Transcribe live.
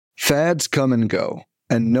Fads come and go,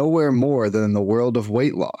 and nowhere more than in the world of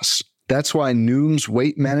weight loss. That's why Noom's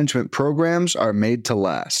weight management programs are made to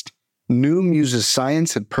last. Noom uses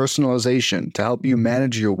science and personalization to help you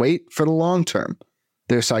manage your weight for the long term.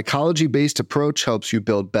 Their psychology-based approach helps you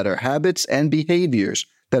build better habits and behaviors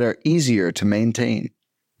that are easier to maintain.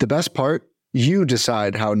 The best part? You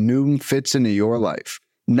decide how Noom fits into your life,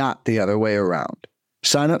 not the other way around.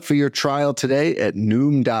 Sign up for your trial today at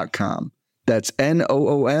Noom.com. That's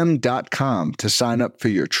Noom.com to sign up for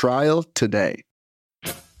your trial today.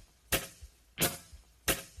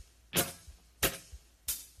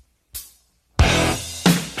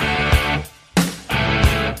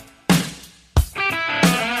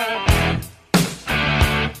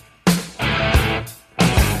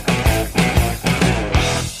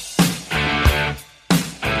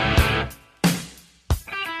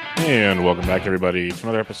 And welcome back, everybody, to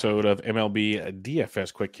another episode of MLB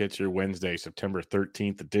DFS Quick Hits, your Wednesday, September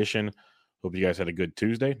 13th edition. Hope you guys had a good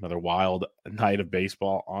Tuesday. Another wild night of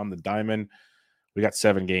baseball on the diamond. We got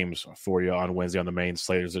 7 games for you on Wednesday on the main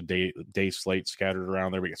slate. There's a day slate scattered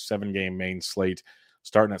around there. We got 7-game main slate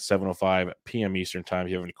starting at 7:05 p.m. Eastern time.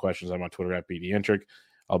 If you have any questions, I'm on Twitter at BDentric.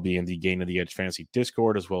 I'll be in the Gain of the Edge Fantasy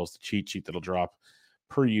Discord, as well as the cheat sheet that'll drop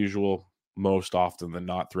per usual most often than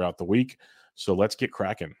not throughout the week. So let's get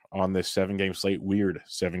cracking on this 7-game slate. Weird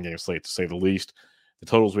 7-game slate, to say the least. The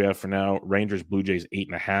totals we have for now: Rangers, Blue Jays,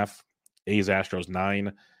 8.5. A's, Astros,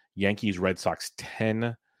 9. Yankees, Red Sox,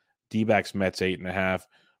 10. D-backs, Mets, 8.5.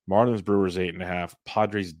 Marlins, Brewers, 8.5.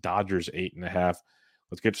 Padres, Dodgers, 8.5.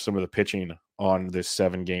 Let's get to some of the pitching on this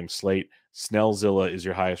 7-game slate. Snellzilla is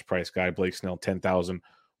your highest price guy. Blake Snell,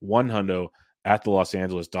 10,001 hundo at the Los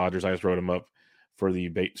Angeles Dodgers. I just wrote him up for the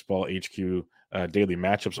Baseball HQ daily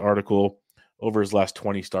matchups article. Over his last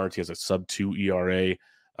 20 starts, he has a sub-2 ERA.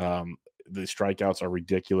 The strikeouts are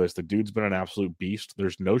ridiculous. The dude's been an absolute beast.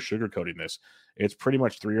 There's no sugarcoating this. It's pretty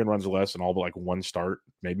much 3 earned runs or less and all but like 1 start,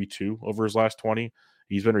 maybe 2 over his last 20.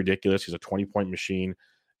 He's been ridiculous. He's a 20-point machine.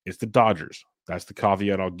 It's the Dodgers. That's the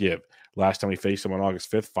caveat I'll give. Last time we faced him on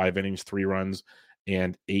August 5th, 5 innings, 3 runs,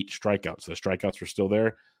 and 8 strikeouts. The strikeouts were still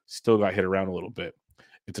there. Still got hit around a little bit.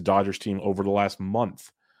 It's a Dodgers team over the last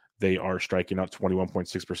month. They are striking out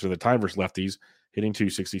 21.6% of the time versus lefties, hitting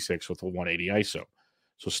 266 with a 180 ISO.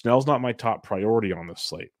 So Snell's not my top priority on this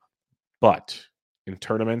slate. But in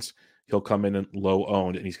tournaments, he'll come in low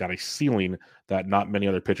owned, and he's got a ceiling that not many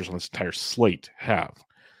other pitchers on this entire slate have.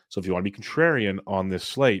 So if you want to be contrarian on this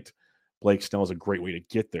slate, Blake Snell is a great way to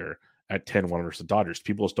get there at 10-1 versus the Dodgers.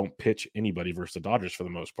 People just don't pitch anybody versus the Dodgers for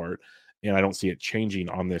the most part, and I don't see it changing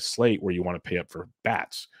on this slate where you want to pay up for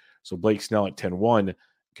bats. So Blake Snell at 10-1,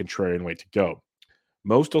 contrarian way to go.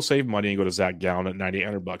 Most will save money and go to Zach Gallen at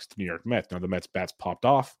 $9,800 to New York Mets. Now, the Mets bats popped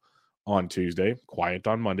off on Tuesday. Quiet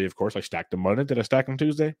on Monday, of course. I stacked them Monday. Did I stack them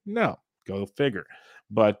Tuesday? No. Go figure.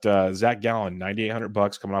 But Zach Gallen,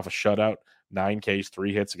 $9,800 coming off a shutout, 9 Ks,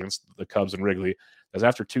 3 hits against the Cubs and Wrigley. That's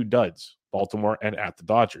after 2 duds, Baltimore and at the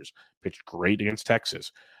Dodgers. Pitched great against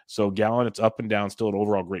Texas. So Gallen, it's up and down. Still an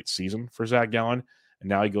overall great season for Zach Gallen. And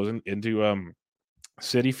now he goes into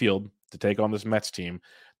Citi Field to take on this Mets team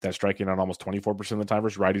that's striking out almost 24% of the time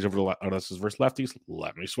versus righties versus lefties.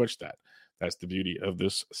 Let me switch that. That's the beauty of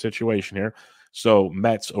this situation here. So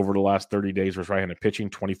Mets over the last 30 days versus right-handed pitching,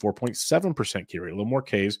 24.7% K rate, a little more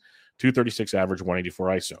Ks, 236 average, 184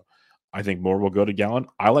 ISO. I think more will go to Gallen.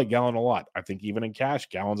 I like Gallen a lot. I think even in cash,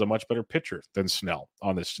 Gallen's a much better pitcher than Snell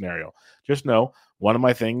on this scenario. Just know, one of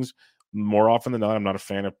my things, more often than not, I'm not a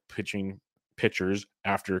fan of pitching pitchers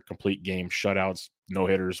after complete game, shutouts,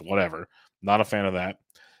 no-hitters, whatever. Not a fan of that.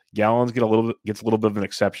 Gallons gets a little bit of an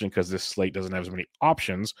exception because this slate doesn't have as many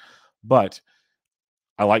options, but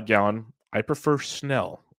I like Gallen. I prefer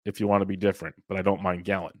Snell if you want to be different, but I don't mind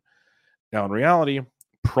Gallen. Now, in reality,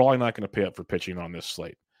 probably not going to pay up for pitching on this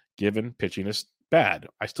slate, given pitching is bad.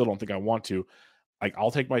 I still don't think I want to.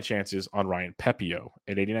 I'll take my chances on Ryan Pepiot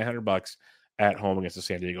at $8,900 at home against the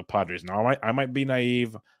San Diego Padres. Now, I might be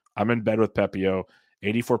naive. I'm in bed with Pepiot.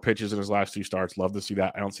 84 pitches in his last 2 starts. Love to see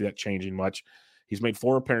that. I don't see that changing much. He's made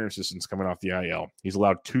 4 appearances since coming off the IL. He's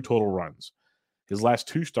allowed 2 total runs. His last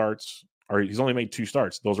 2 starts, or he's only made 2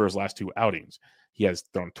 starts. Those are his last 2 outings. He has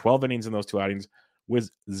thrown 12 innings in those 2 outings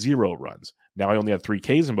with 0 runs. Now, he only had 3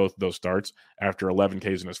 Ks in both of those starts after 11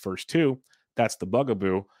 Ks in his first 2. That's the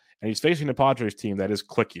bugaboo. And he's facing a Padres team that is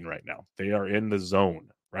clicking right now. They are in the zone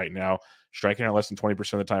right now, striking out less than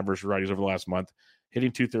 20% of the time versus righties over the last month,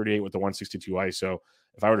 hitting 238 with the 162 ISO.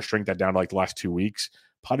 If I were to shrink that down to like the last 2 weeks,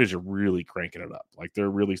 Padres are really cranking it up. Like,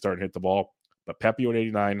 they're really starting to hit the ball. But Pepiot at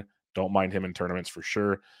 89, don't mind him in tournaments for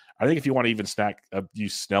sure. I think if you want to even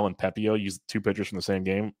use Snell and Pepiot, use 2 pitchers from the same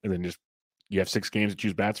game, and then just You have 6 games to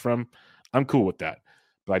choose bats from. I'm cool with that.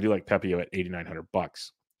 But I do like Pepio at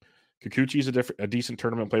 $8,900. Kikuchi's a decent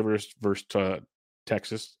tournament play versus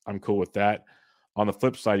Texas. I'm cool with that. On the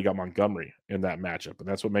flip side, you got Montgomery in that matchup. And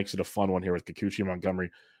that's what makes it a fun one here with Kikuchi and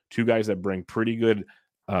Montgomery. 2 guys that bring pretty good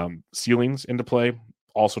ceilings into play.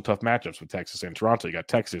 Also tough matchups with Texas and Toronto. You got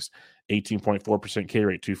Texas, 18.4% K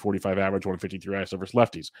rate, 245 average, 153 ISO versus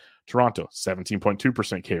lefties. Toronto,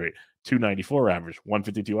 17.2% K rate, 294 average,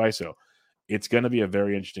 152 ISO. It's going to be a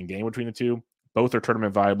very interesting game between the two. Both are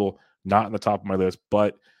tournament viable, not on the top of my list,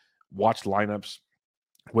 but watch lineups.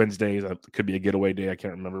 Wednesdays could be a getaway day. I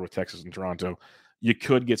can't remember with Texas and Toronto. You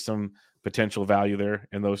could get some potential value there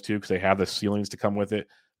in those two because they have the ceilings to come with it.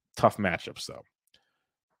 Tough matchups, though.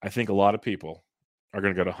 I think a lot of people are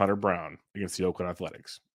going to go to Hunter Brown against the Oakland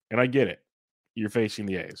Athletics. And I get it. You're facing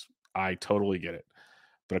the A's. I totally get it.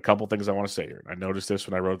 But a couple things I want to say here. I noticed this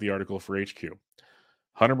when I wrote the article for HQ.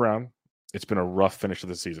 Hunter Brown, it's been a rough finish to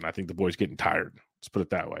the season. I think the boy's getting tired. Let's put it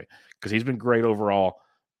that way. Because he's been great overall.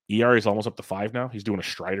 ERA is almost up to 5 now. He's doing a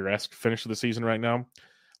Strider-esque finish to the season right now.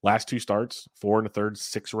 Last 2 starts, 4 1/3,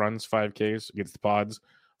 6 runs, 5 Ks against the Pods.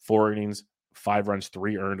 4 innings, 5 runs,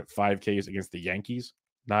 3 earned, 5 Ks against the Yankees.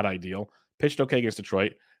 Not ideal. Pitched okay against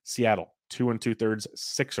Detroit. Seattle, 2 2/3,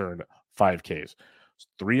 6 earned, 5 Ks.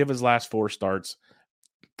 3 of his last 4 starts,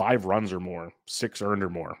 5 runs or more, 6 earned or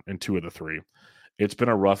more in 2 of the 3. It's been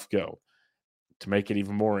a rough go. To make it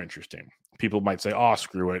even more interesting, people might say, oh,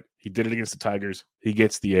 screw it. He did it against the Tigers. He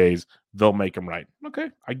gets the A's. They'll make him right. Okay,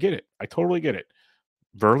 I get it. I totally get it.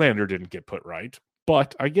 Verlander didn't get put right,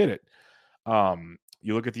 but I get it.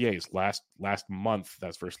 You look at the A's last month,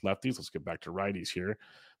 that's versus lefties. Let's get back to righties here.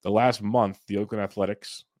 The last month, the Oakland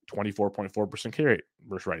Athletics, 24.4% K rate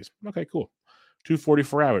versus righties. Okay, cool.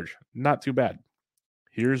 244 average. Not too bad.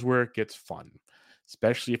 Here's where it gets fun,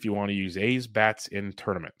 especially if you want to use A's bats in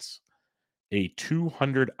tournaments. A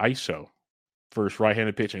 200 ISO versus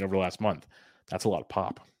right-handed pitching over the last month. That's a lot of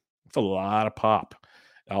pop. That's a lot of pop.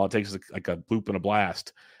 All it takes is like a bloop and a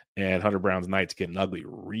blast, and Hunter Brown's night's getting ugly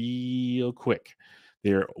real quick.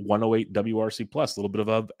 They're 108 WRC plus, a little bit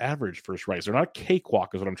above average versus rights. They're not a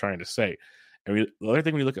cakewalk is what I'm trying to say. And the other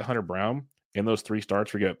thing when you look at Hunter Brown, in those 3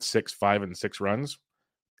 starts, we get 6, 5, and 6 runs,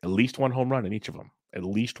 at least 1 home run in each of them. At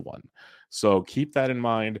least 1. So keep that in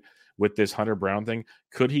mind with this Hunter Brown thing.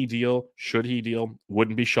 Could he deal? Should he deal?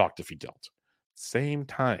 Wouldn't be shocked if he dealt. Same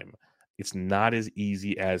time, it's not as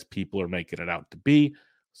easy as people are making it out to be.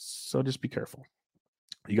 So just be careful.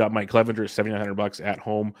 You got Mike Clevenger at $7,900 at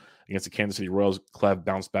home against the Kansas City Royals. Clev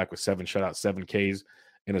bounced back with 7 shutouts, 7 Ks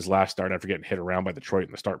in his last start after getting hit around by Detroit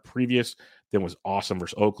in the start previous. Then was awesome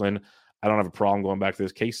versus Oakland. I don't have a problem going back to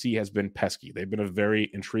this. KC has been pesky. They've been a very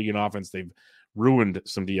intriguing offense. They've ruined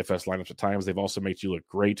some DFS lineups at times. They've also made you look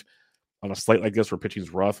great. On a slate like this where pitching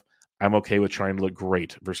is rough, I'm okay with trying to look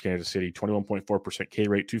great versus Kansas City. 21.4% K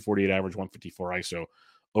rate, 248 average, 154 ISO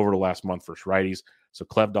over the last month versus righties. So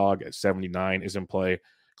Clev Dog at 79 is in play.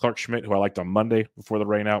 Clark Schmidt, who I liked on Monday before the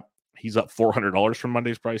rain out, he's up $400 from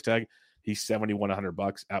Monday's price tag. He's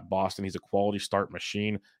 $7,100 at Boston. He's a quality start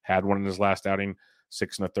machine. Had one in his last outing,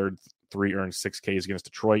 6 1/3, 3 earned, 6 Ks against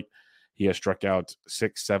Detroit. He has struck out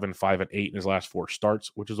 6, 7, 5, and 8 in his last 4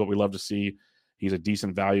 starts, which is what we love to see. He's a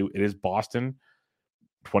decent value. It is Boston.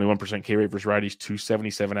 21% K rate versus righties,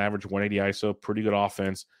 277 average, 180 ISO. Pretty good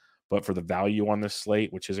offense. But for the value on this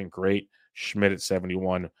slate, which isn't great, Schmidt at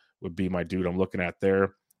 71 would be my dude I'm looking at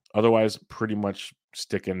there. Otherwise, pretty much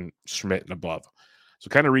sticking Schmidt and above. So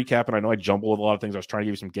kind of recapping, I know I jumbled with a lot of things. I was trying to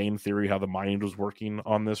give you some game theory, how the mind was working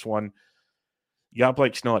on this one. You got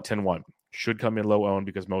Blake Snell at 10-1. Should come in low owned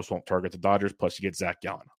because most won't target the Dodgers. Plus, you get Zach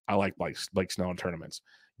Gallen. I like Blake Snell in tournaments.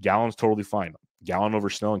 Gallen's totally fine. Gallen over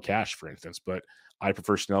Snell and cash, for instance. But I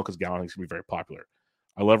prefer Snell because Gallen is going to be very popular.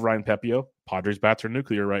 I love Ryan Pepio. Padres bats are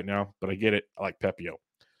nuclear right now, but I get it. I like Pepio.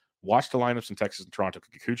 Watch the lineups in Texas and Toronto.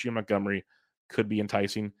 Kikuchi and Montgomery could be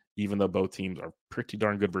enticing, even though both teams are pretty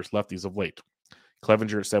darn good versus lefties of late.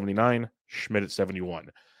 Clevenger at 79, Schmidt at 71.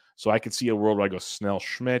 So I could see a world where I go Snell,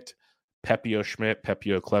 Schmidt,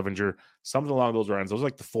 Pepio, Clevenger, something along those lines. Those are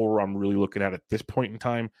like the 4 I'm really looking at this point in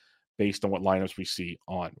time based on what lineups we see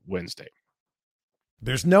on Wednesday.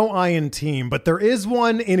 There's no I in team, but there is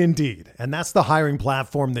one in Indeed, and that's the hiring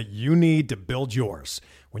platform that you need to build yours.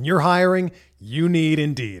 When you're hiring, you need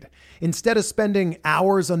Indeed. Instead of spending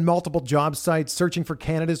hours on multiple job sites searching for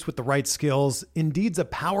candidates with the right skills, Indeed's a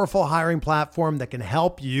powerful hiring platform that can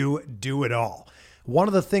help you do it all. One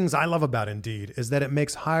of the things I love about Indeed is that it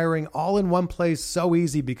makes hiring all in one place so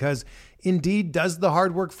easy because Indeed does the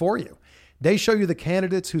hard work for you. They show you the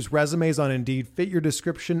candidates whose resumes on Indeed fit your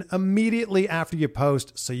description immediately after you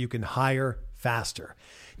post so you can hire faster.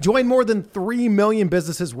 Join more than 3 million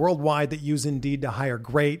businesses worldwide that use Indeed to hire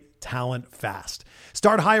great talent fast.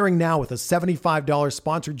 Start hiring now with a $75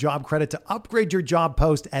 sponsored job credit to upgrade your job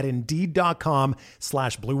post at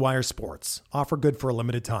Indeed.com/Blue Wire Sports. Offer good for a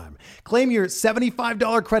limited time. Claim your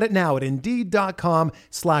 $75 credit now at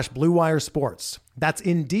Indeed.com/Blue Wire Sports. That's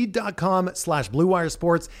Indeed.com/Blue Wire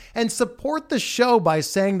Sports, and support the show by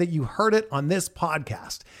saying that you heard it on this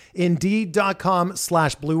podcast.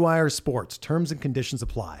 Indeed.com/Blue Wire Sports. Terms and conditions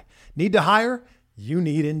apply. Need to hire? You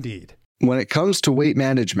need Indeed. When it comes to weight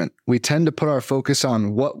management, we tend to put our focus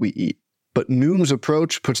on what we eat, but Noom's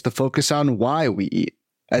approach puts the focus on why we eat,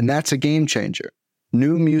 and that's a game changer.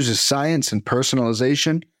 Noom uses science and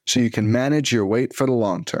personalization so you can manage your weight for the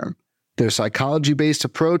long term. Their psychology-based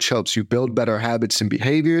approach helps you build better habits and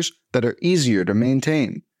behaviors that are easier to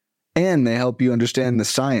maintain. And they help you understand the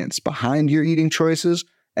science behind your eating choices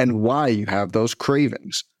and why you have those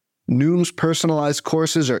cravings. Noom's personalized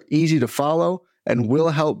courses are easy to follow and will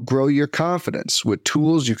help grow your confidence with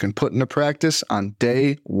tools you can put into practice on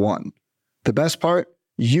day one. The best part?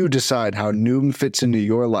 You decide how Noom fits into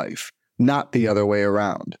your life, not the other way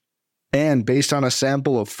around. And based on a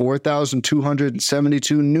sample of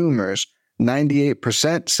 4,272 Noomers,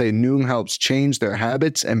 98% say Noom helps change their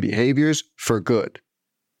habits and behaviors for good.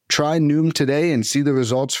 Try Noom today and see the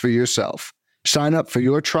results for yourself. Sign up for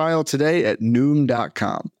your trial today at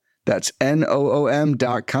Noom.com. That's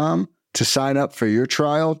Noom.com to sign up for your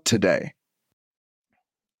trial today.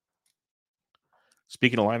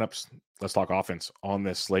 Speaking of lineups, let's talk offense on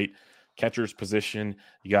this slate. Catcher's position,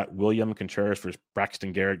 you got William Contreras versus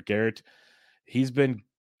Braxton Garrett. Garrett, he's been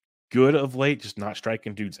good of late, just not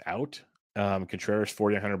striking dudes out. Contreras,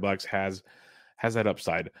 $4,800 has that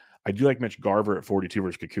upside. I do like Mitch Garver at 42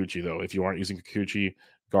 versus Kikuchi, though. If you aren't using Kikuchi,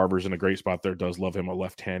 Garver's in a great spot there. Does love him, a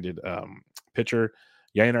left-handed pitcher.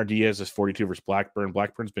 Yainer Diaz is 42 versus Blackburn.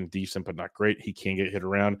 Blackburn's been decent, but not great. He can get hit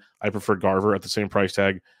around. I prefer Garver at the same price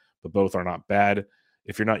tag, but both are not bad.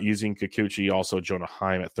 If you're not using Kikuchi, also Jonah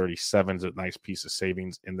Heim at 37 is a nice piece of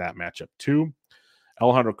savings in that matchup too.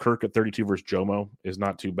 Alejandro Kirk at 32 versus Jomo is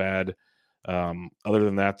not too bad. Other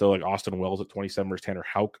than that, though, like Austin Wells at 27 versus Tanner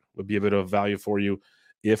Houck would be a bit of value for you.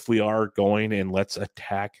 If we are going and let's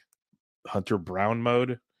attack Hunter Brown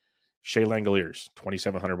mode, Shea Langoliers,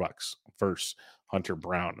 $2,700 versus Hunter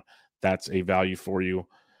Brown. That's a value for you.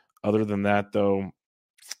 Other than that, though,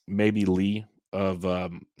 maybe Lee of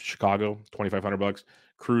Chicago, $2,500.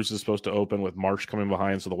 Cruz is supposed to open with Marsh coming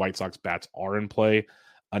behind, so the White Sox bats are in play.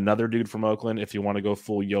 Another dude from Oakland, if you want to go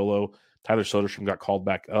full YOLO, Tyler Soderstrom got called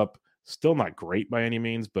back up. Still not great by any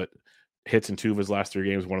means, but hits in 2 of his last 3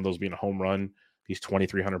 games, one of those being a home run. He's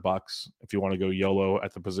 $2,300. If you want to go YOLO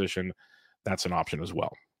at the position, that's an option as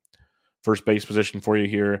well. First base position for you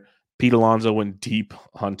here. Pete Alonso went deep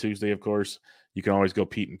on Tuesday, of course. You can always go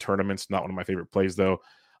Pete in tournaments. Not one of my favorite plays, though.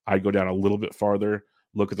 I'd go down a little bit farther.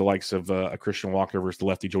 Look at the likes of a Christian Walker versus the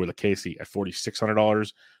lefty Joey Lucchesi at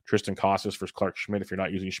 $4,600. Tristan Casas versus Clark Schmidt. If you're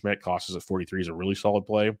not using Schmidt, Casas at 43 is a really solid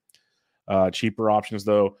play. Cheaper options,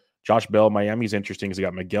 though. Josh Bell, Miami's interesting because they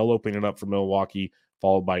got Miguel opening up for Milwaukee,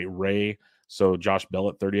 followed by Ray. So Josh Bell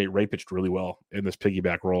at 38. Ray pitched really well in this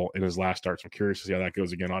piggyback role in his last start. So I'm curious to see how that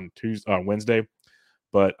goes again on Wednesday.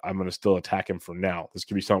 But I'm going to still attack him for now. This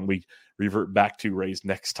could be something we revert back to Ray's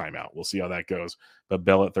next time out. We'll see how that goes. But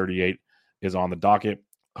Bell at 38 is on the docket.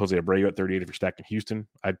 Jose Abreu at 38 if you're stacking Houston.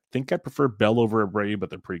 I think I prefer Bell over Abreu, but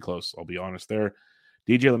they're pretty close. I'll be honest there.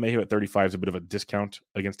 DJ LeMahieu at 35 is a bit of a discount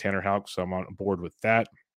against Tanner Houck, so I'm on board with that.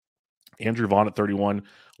 Andrew Vaughn at 31.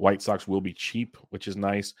 White Sox will be cheap, which is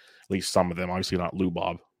nice. At least some of them. Obviously not Lou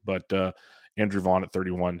Bob. But Andrew Vaughn at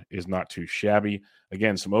 31 is not too shabby.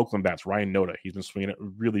 Again, some Oakland bats. Ryan Noda. He's been swinging it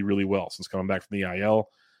really, really well since coming back from the IL.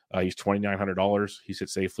 He's $2,900. He's hit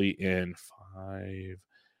safely in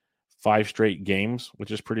five straight games,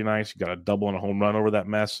 which is pretty nice. He got a double and a home run over that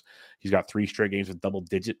mess. He's got 3 straight games with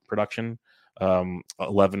double-digit production.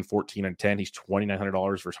 11, 14, and 10. He's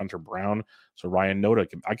 $2,900 versus Hunter Brown. So Ryan Noda,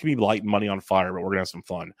 I could be lighting money on fire, but we're gonna have some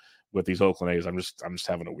fun with these Oakland A's. I'm just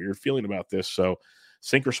having a weird feeling about this. So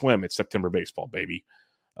sink or swim. It's September baseball, baby.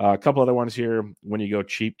 A couple other ones here. When you go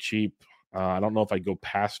cheap. I don't know if I go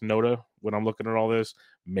past Noda when I'm looking at all this.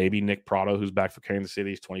 Maybe Nick Prado, who's back for Kansas City.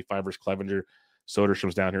 He's 25 versus Clevenger.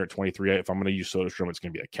 Soderstrom's down here at 23. If I'm going to use Soderstrom, it's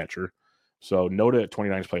going to be a catcher. So Noda at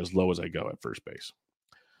 29 is probably as low as I go at first base.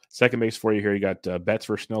 Second base for you here, you got Betts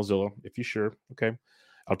versus Snellzilla, if you're sure. Okay.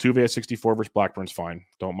 Altuve at 64 versus Blackburn's fine.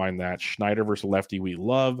 Don't mind that. Schneider versus lefty, we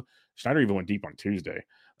love. Schneider even went deep on Tuesday.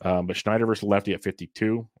 But Schneider versus lefty at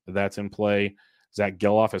 52, that's in play. Zach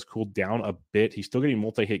Geloff has cooled down a bit. He's still getting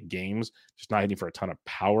multi-hit games, just not hitting for a ton of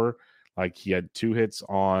power. Like he had 2 hits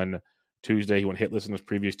on Tuesday. He went hitless in his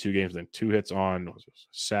previous 2 games, then 2 hits on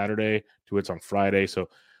Saturday, 2 hits on Friday. So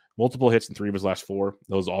multiple hits in 3 of his last 4.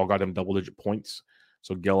 Those all got him double-digit points.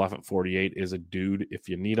 So Geloff at 48 is a dude if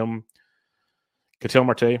you need him. Ketel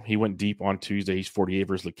Marte, he went deep on Tuesday. He's 48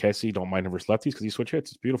 versus Lucchesi. Don't mind him versus lefties because he switch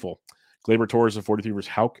hits. It's beautiful. Gleyber Torres at 43 versus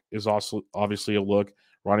Houck is also obviously a look.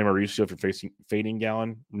 Ronnie Mauricio, if you're facing fading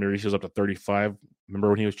Gallon, Mauricio's up to 35. Remember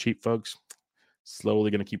when he was cheap, folks?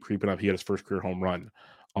 Slowly going to keep creeping up. He had his first career home run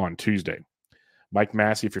on Tuesday. Mike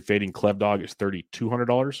Massey, if you're fading Clev Dog, is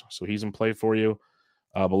 $3,200. So he's in play for you.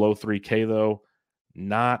 Below 3K, though,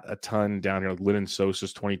 not a ton down here. Like Lennon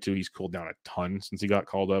Sosa's 22. He's cooled down a ton since he got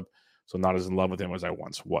called up. So not as in love with him as I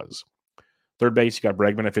once was. Third base, you got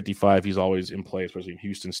Bregman at 55. He's always in play, especially in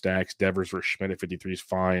Houston stacks. Devers versus Schmidt at 53 is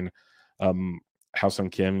fine.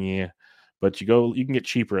 Ha-Seong Kim, yeah. But you can get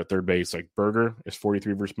cheaper at third base. Like Berger is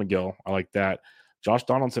 43 versus McGill. I like that. Josh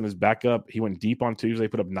Donaldson is back up. He went deep on Tuesday,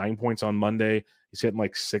 put up 9 points on Monday. He's hitting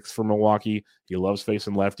like 6 for Milwaukee. He loves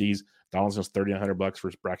facing lefties. Donaldson's $3,900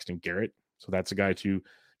 versus Braxton Garrett. So that's a guy to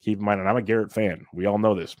keep in mind. And I'm a Garrett fan. We all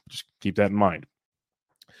know this. Just keep that in mind.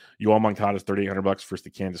 Yoel Moncada is $3,800 versus the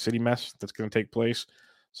Kansas City mess that's going to take place.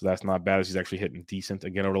 So that's not bad as he's actually hitting decent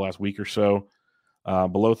again over the last week or so.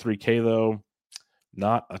 Below 3K, though,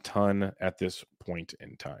 not a ton at this point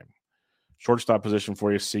in time. Shortstop position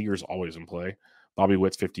for you, Seager's always in play. Bobby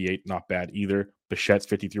Witt's 58, not bad either. Bichette's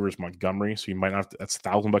 53 versus Montgomery, so you might not have to, that's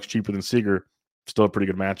 $1,000 cheaper than Seager. Still a pretty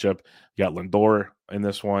good matchup. You got Lindor in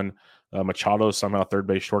this one. Machado's somehow third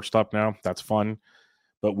base shortstop now. That's fun.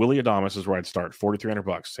 But Willie Adames is where I'd start.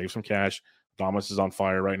 $4,300. Save some cash. Adames is on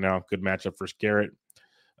fire right now. Good matchup versus Garrett.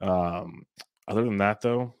 Other than that,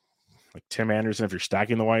 though, like Tim Anderson, if you're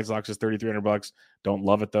stacking the White Sox, is $3,300. Don't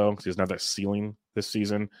love it, though, because he doesn't have that ceiling this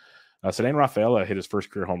season. Ceddanne Rafaela hit his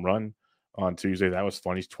first career home run on Tuesday. That was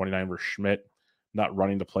fun. He's 29 versus Schmidt. Not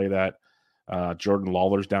running to play that. Jordan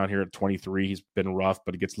Lawler's down here at 23. He's been rough,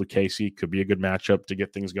 but against Lucchesi could be a good matchup to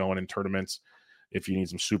get things going in tournaments if you need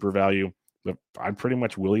some super value. But I'm pretty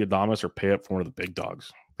much Willie Adames or pay up for one of the big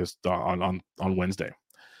dogs this on Wednesday.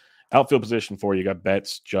 Outfield position for you got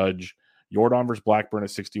Betts, Judge, Yordan versus Blackburn at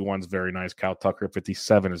 61 is very nice. Kyle Tucker at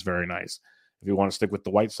 57 is very nice. If you want to stick with the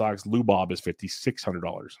White Sox, Lou Bob is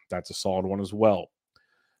 $5,600. That's a solid one as well.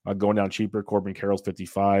 Going down cheaper, Corbin Carroll's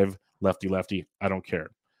 55, lefty. I don't care.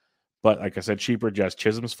 But like I said, cheaper, Jazz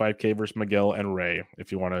Chisholm's 5K versus Miguel and Ray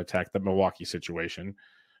if you want to attack the Milwaukee situation.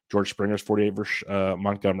 George Springer's 48 versus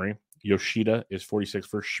Montgomery. Yoshida is 46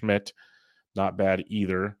 versus Schmidt. Not bad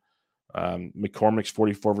either. McCormick's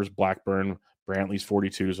 44 versus Blackburn. Brantley's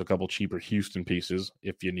 42, so a couple cheaper Houston pieces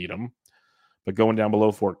if you need them. But going down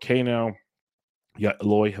below 4K now, you got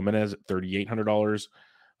Eloy Jimenez at $3,800.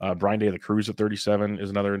 Brian Day of the Cruz at 37 is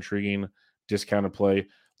another intriguing discounted play.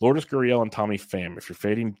 Lourdes Gurriel and Tommy Pham. If you're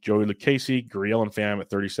fading Joey Lucchesi, Gurriel and Pham at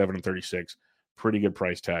 37 and 36. Pretty good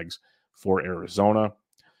price tags for Arizona.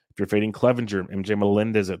 If you're fading Clevenger, MJ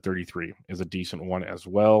Melendez at 33 is a decent one as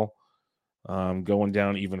well. Going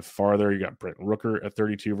down even farther, you got Brent Rooker at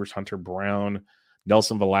 32 versus Hunter Brown.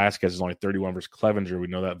 Nelson Velasquez is only 31 versus Clevenger. We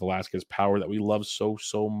know that Velasquez power that we love so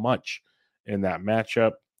much in that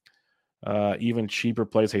matchup. Even cheaper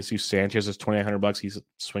plays, Jesus Sanchez is $2,900. He's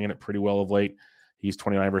swinging it pretty well of late. He's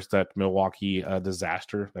 29 versus that Milwaukee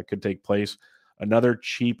disaster that could take place. Another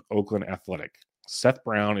cheap Oakland Athletic. Seth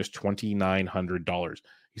Brown is $2,900.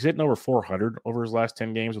 He's hitting over 400 over his last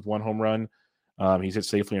 10 games with 1 home run. He's hit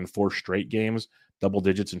safely in 4 straight games, double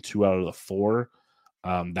digits in 2 out of the 4.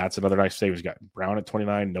 That's another nice save. He's got Brown at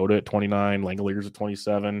 29, Noda at 29, Langoliers at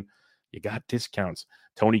 27. You got discounts.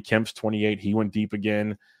 Tony Kemp's 28. He went deep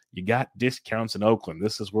again. You got discounts in Oakland.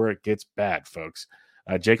 This is where it gets bad, folks.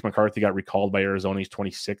 Jake McCarthy got recalled by Arizona. He's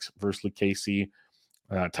 26 versus Lucchesi.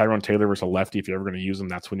 Tyrone Taylor versus a lefty. If you're ever going to use him,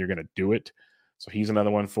 that's when you're going to do it. So he's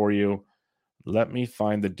another one for you. Let me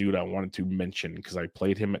find the dude I wanted to mention because I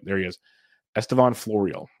played him. There he is. Estevan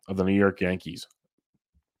Florial of the New York Yankees.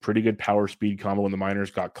 Pretty good power speed combo when the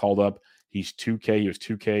minors got called up. He's 2K. He was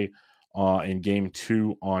 2K in game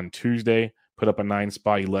 2 on Tuesday. Put up a 9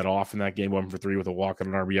 spot. He led off in that game 1 for 3 with a walk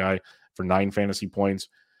and an RBI for 9 fantasy points.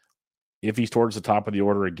 If he's towards the top of the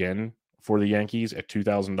order again for the Yankees at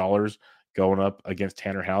 $2,000 going up against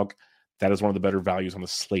Tanner Houck, that is one of the better values on the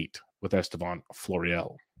slate with Estevan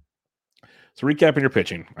Florial. So recapping your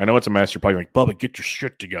pitching. I know it's a mess. You're probably like, Bubba, get your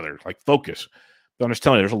shit together. Like, focus. But I'm just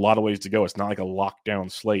telling you, there's a lot of ways to go. It's not like a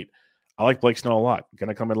lockdown slate. I like Blake Snell a lot. Going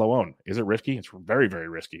to come in low owned. Is it risky? It's very, very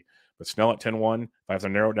risky. But Snell at 10-1. If I have to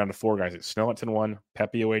narrow it down to 4 guys, it's Snell at 10-1,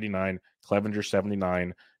 Pepio 89, Clevenger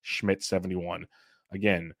 79, Schmidt 71.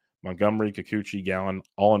 Again, Montgomery, Kikuchi, Gallen,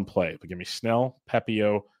 all in play. But give me Snell,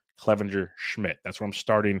 Pepio, Clevenger, Schmidt. That's where I'm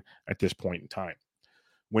starting at this point in time.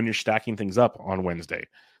 When you're stacking things up on Wednesday,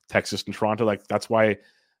 Texas and Toronto, like that's why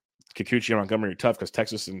Kikuchi and Montgomery are tough, because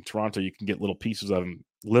Texas and Toronto, you can get little pieces of them,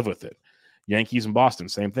 live with it. Yankees and Boston,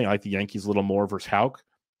 same thing. I like the Yankees a little more versus Houck.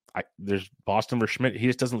 There's Boston versus Schmidt. He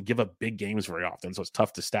just doesn't give up big games very often, so it's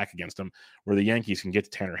tough to stack against him, where the Yankees can get to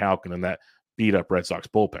Tanner Houck and then that beat up Red Sox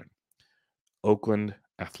bullpen. Oakland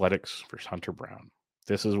Athletics versus Hunter Brown.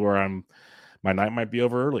 This is where my night might be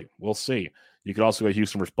over early. We'll see. You could also go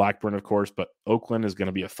Houston versus Blackburn, of course, but Oakland is going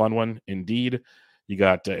to be a fun one indeed. You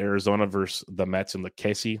got Arizona versus the Mets and the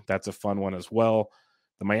Casey. That's a fun one as well.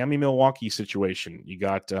 The Miami-Milwaukee situation. You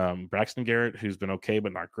got Braxton Garrett, who's been okay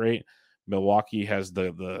but not great. Milwaukee has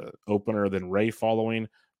the opener, then Ray following.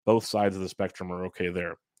 Both sides of the spectrum are okay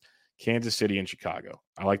there. Kansas City and Chicago.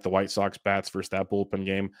 I like the White Sox bats versus that bullpen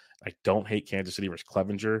game. I don't hate Kansas City versus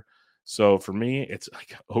Clevenger. So for me, it's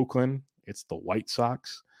like Oakland, it's the White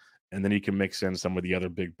Sox, and then you can mix in some of the other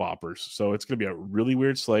big boppers. So it's going to be a really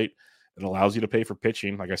weird slate. It allows you to pay for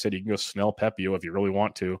pitching. Like I said, you can go Snell Pepio if you really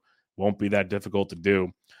want to. Won't be that difficult to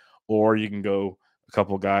do. Or you can go a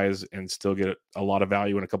couple guys and still get a lot of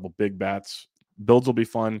value in a couple big bats. Builds will be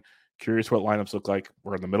fun. Curious what lineups look like.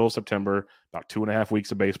 We're in the middle of September, about 2.5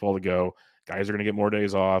 weeks of baseball to go. Guys are going to get more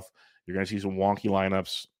days off. You're going to see some wonky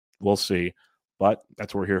lineups. We'll see. But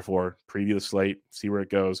that's what we're here for. Preview the slate, see where it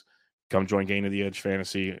goes. Come join Gain of the Edge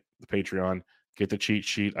Fantasy, the Patreon. Get the cheat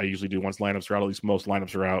sheet. I usually do once lineups are out, at least most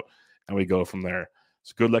lineups are out, and we go from there.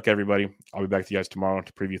 So good luck, everybody. I'll be back to you guys tomorrow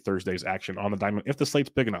to preview Thursday's action on the diamond, if the slate's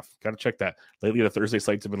big enough. Got to check that. Lately, the Thursday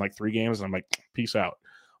slates have been like 3 games, and I'm like, peace out.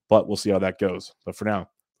 But we'll see how that goes. But for now,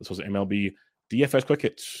 this was MLB DFS Quick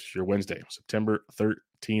Hits, your Wednesday, September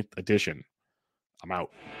 13th edition. I'm out.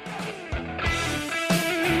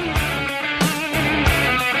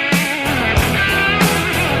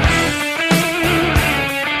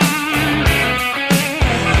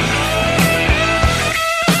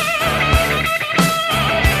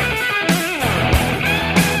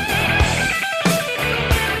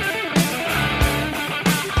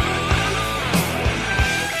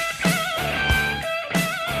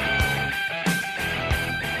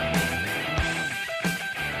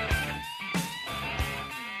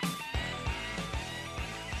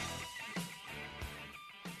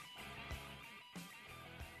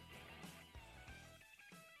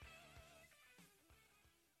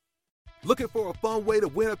 Looking for a fun way to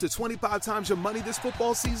win up to 25 times your money this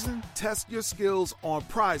football season? Test your skills on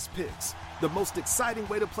Prize Picks, the most exciting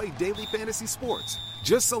way to play daily fantasy sports.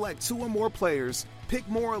 Just select 2 or more players, pick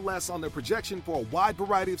more or less on their projection for a wide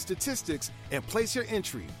variety of statistics, and place your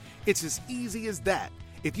entry. It's as easy as that.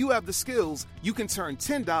 If you have the skills, you can turn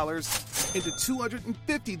 $10 into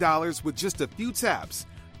 $250 with just a few taps.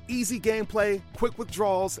 Easy gameplay, quick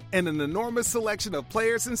withdrawals, and an enormous selection of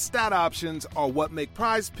players and stat options are what make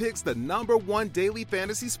Prize Picks the #1 daily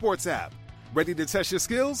fantasy sports app. Ready to test your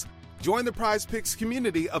skills? Join the Prize Picks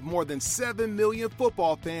community of more than 7 million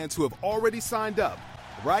football fans who have already signed up.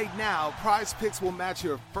 Right now, Prize Picks will match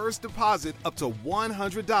your first deposit up to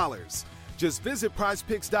 $100. Just visit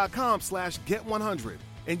prizepicks.com/get100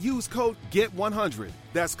 and use code GET100.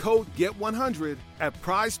 That's code GET100 at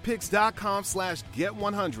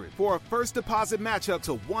prizepicks.com/get100 for a first deposit match up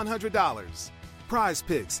to $100. Prize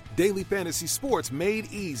Picks, daily fantasy sports made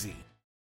easy.